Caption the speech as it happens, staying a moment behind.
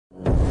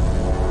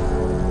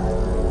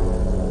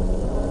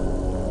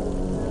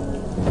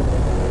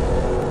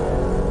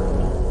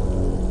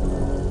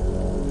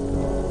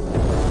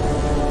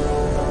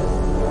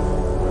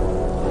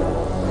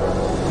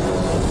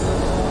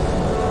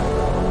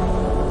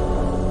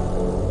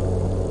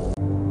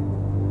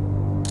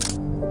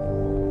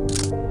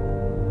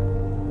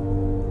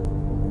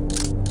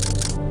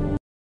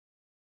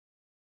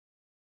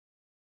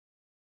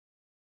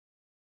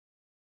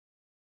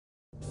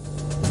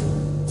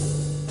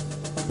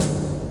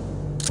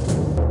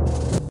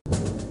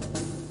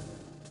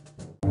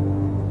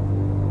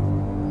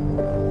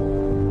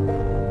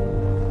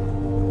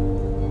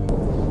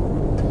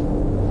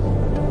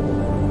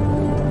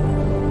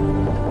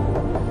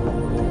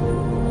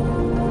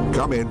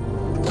Come in.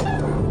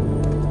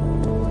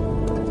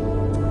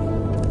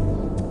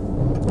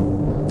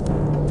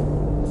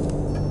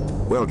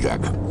 Well,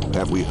 Jack,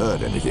 have we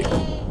heard anything?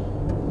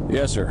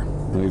 Yes, sir.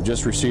 We've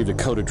just received a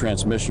coded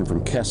transmission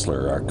from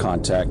Kessler, our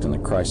contact in the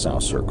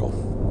Kreisau Circle.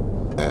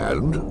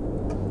 And?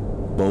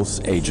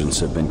 Both agents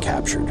have been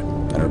captured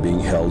and are being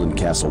held in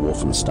Castle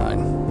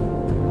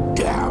Wolfenstein.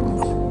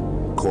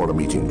 Damn. Call a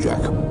meeting,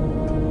 Jack.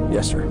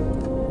 Yes, sir.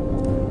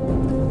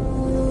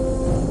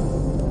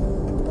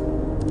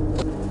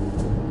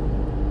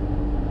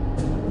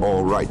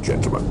 All right,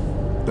 gentlemen.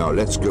 Now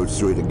let's go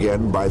through it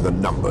again by the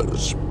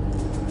numbers.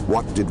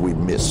 What did we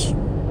miss?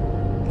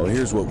 Well,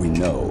 here's what we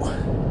know.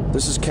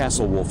 This is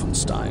Castle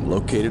Wolfenstein,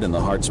 located in the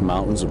Harz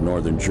Mountains of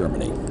northern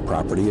Germany,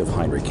 property of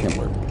Heinrich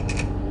Himmler.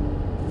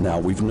 Now,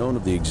 we've known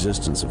of the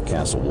existence of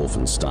Castle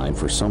Wolfenstein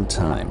for some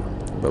time,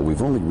 but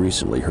we've only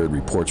recently heard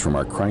reports from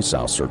our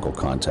Kreisau Circle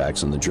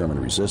contacts in the German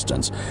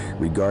resistance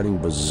regarding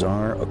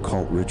bizarre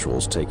occult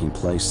rituals taking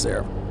place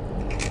there.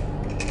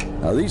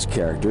 Now, these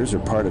characters are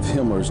part of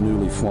Himmler's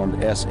newly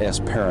formed SS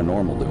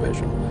Paranormal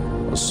Division,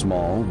 a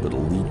small but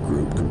elite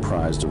group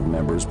comprised of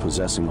members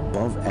possessing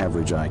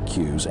above-average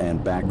IQs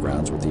and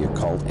backgrounds with the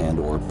occult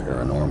and/or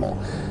paranormal.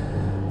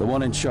 The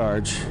one in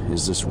charge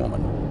is this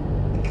woman,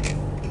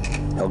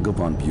 Helga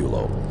von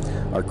Bülow.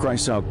 Our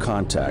Kreisau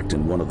contact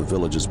in one of the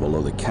villages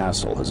below the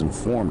castle has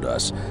informed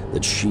us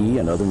that she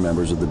and other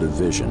members of the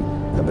division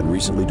have been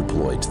recently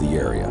deployed to the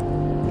area.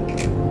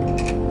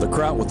 The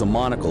kraut with the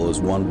monocle is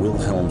one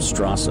Wilhelm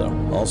Strasse,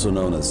 also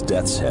known as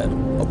Death's Head,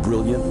 a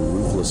brilliant and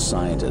ruthless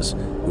scientist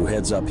who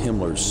heads up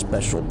Himmler's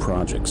Special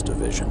Projects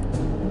Division.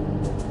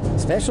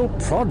 Special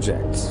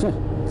Projects?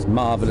 It's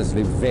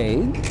marvelously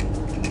vague.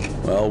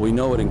 Well, we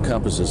know it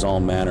encompasses all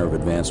manner of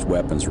advanced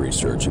weapons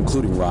research,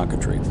 including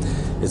rocketry.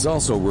 It's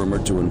also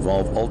rumored to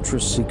involve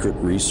ultra-secret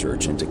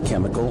research into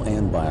chemical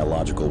and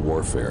biological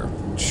warfare.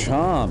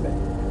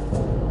 Charming.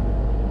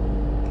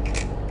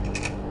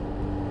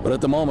 But at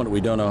the moment,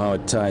 we don't know how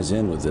it ties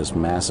in with this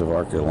massive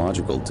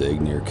archaeological dig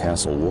near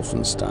Castle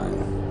Wolfenstein.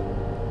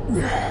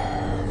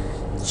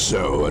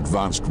 So,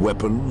 advanced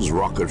weapons,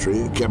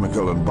 rocketry,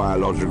 chemical and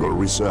biological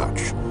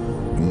research.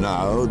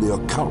 Now, the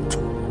occult.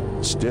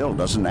 Still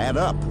doesn't add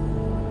up.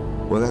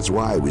 Well, that's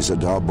why we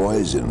sent our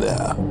boys in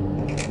there.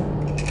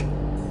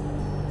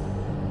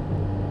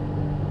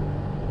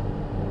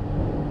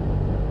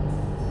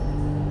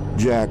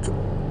 Jack,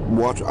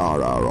 what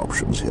are our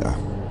options here?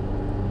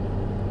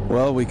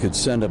 Well, we could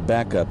send a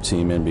backup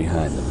team in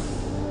behind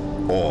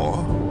them.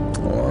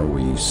 Or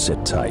we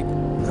sit tight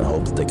and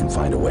hope that they can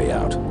find a way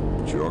out.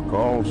 It's your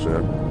call,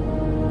 sir.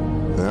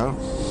 Well,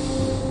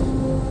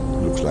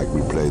 looks like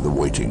we play the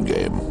waiting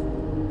game.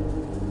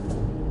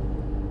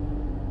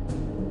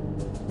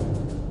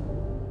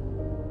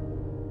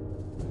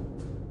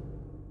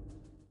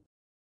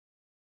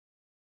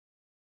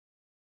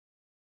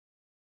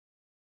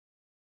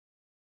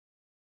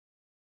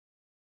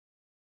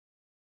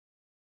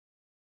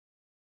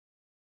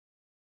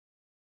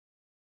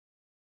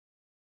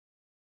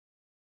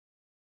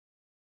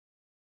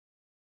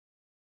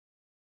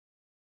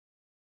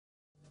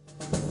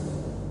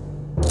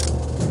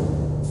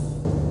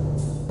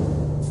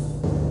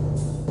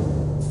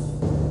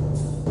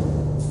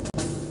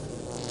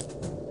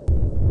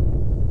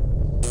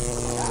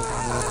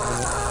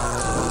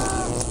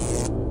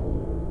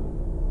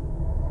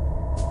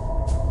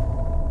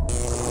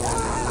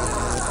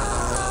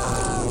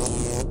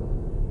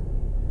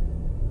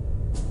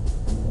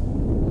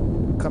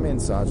 Come in,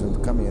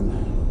 Sergeant, come in.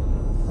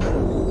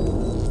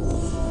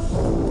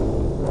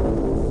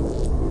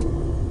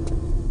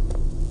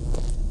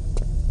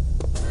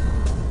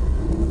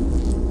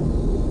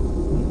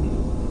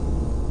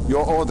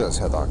 Your orders,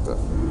 Herr Doctor.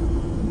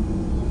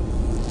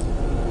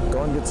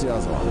 Go and get the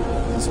other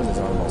one. This one is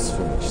almost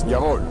finished.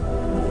 Jawohl.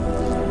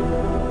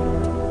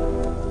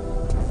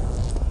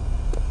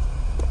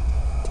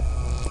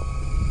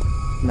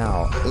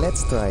 Now,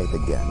 let's try it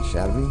again,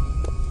 shall we?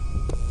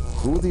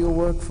 Who do you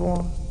work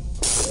for?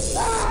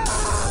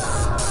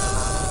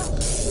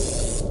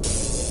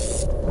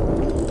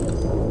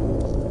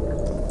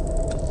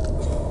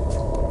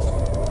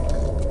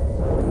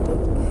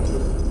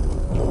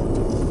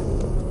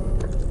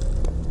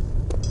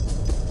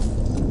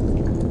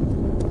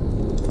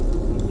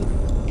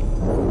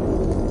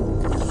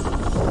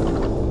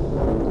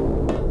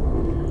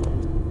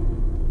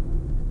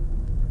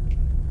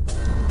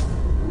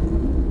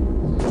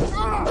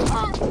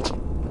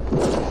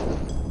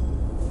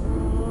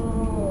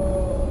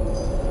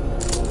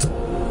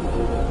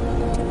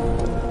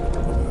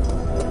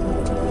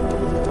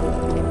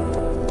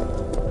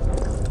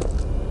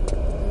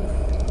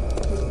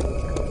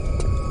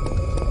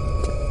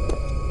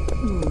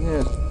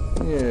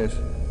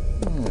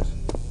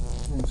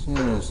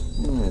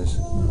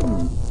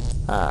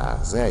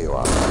 There you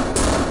are.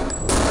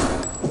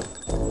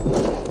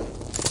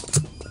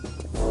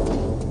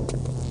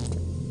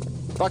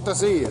 Dr.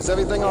 Z, is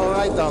everything all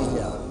right down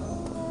here?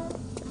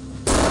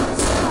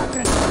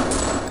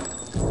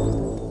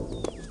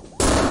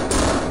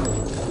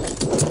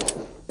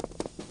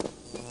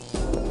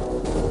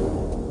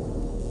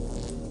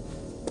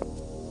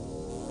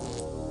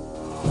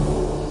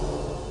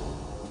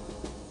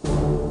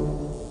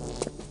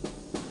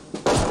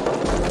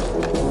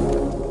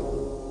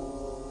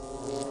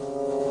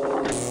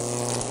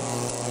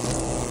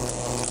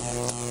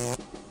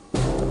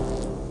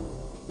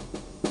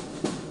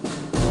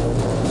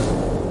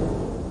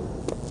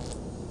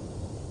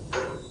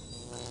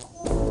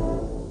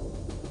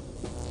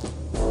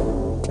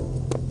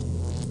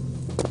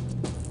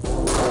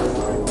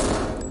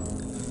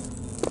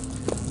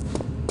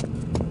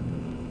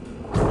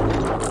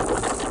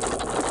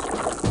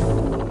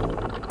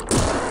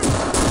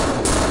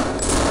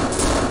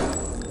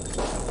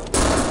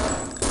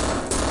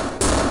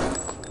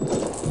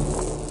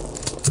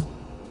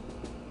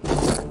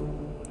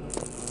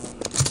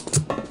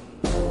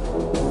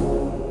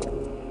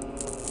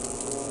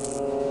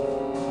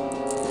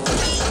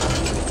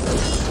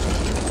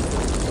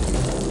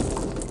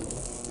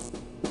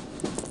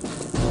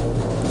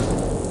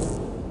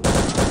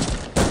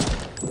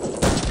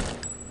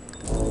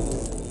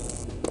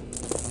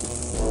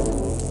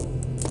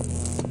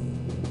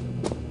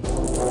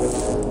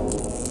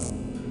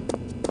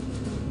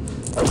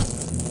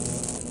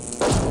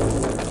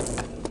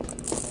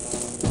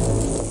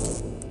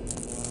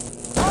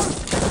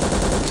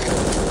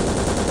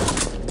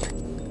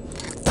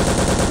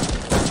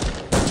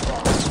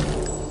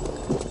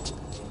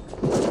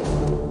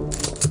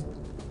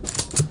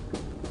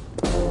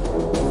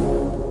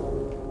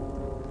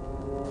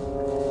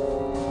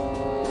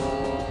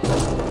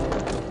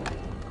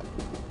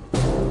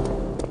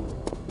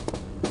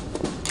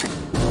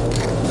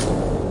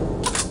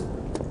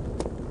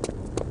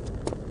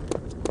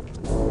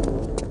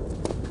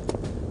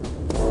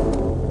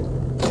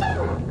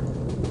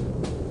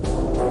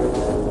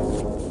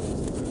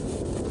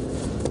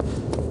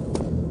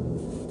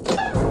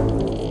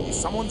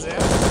 Someone there?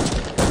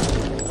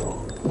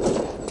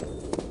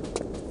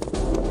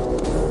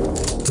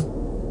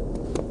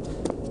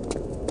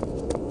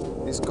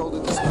 This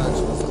code dispatch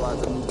will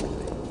start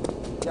immediately.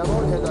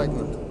 Jawohl, Herr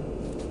Leutnant.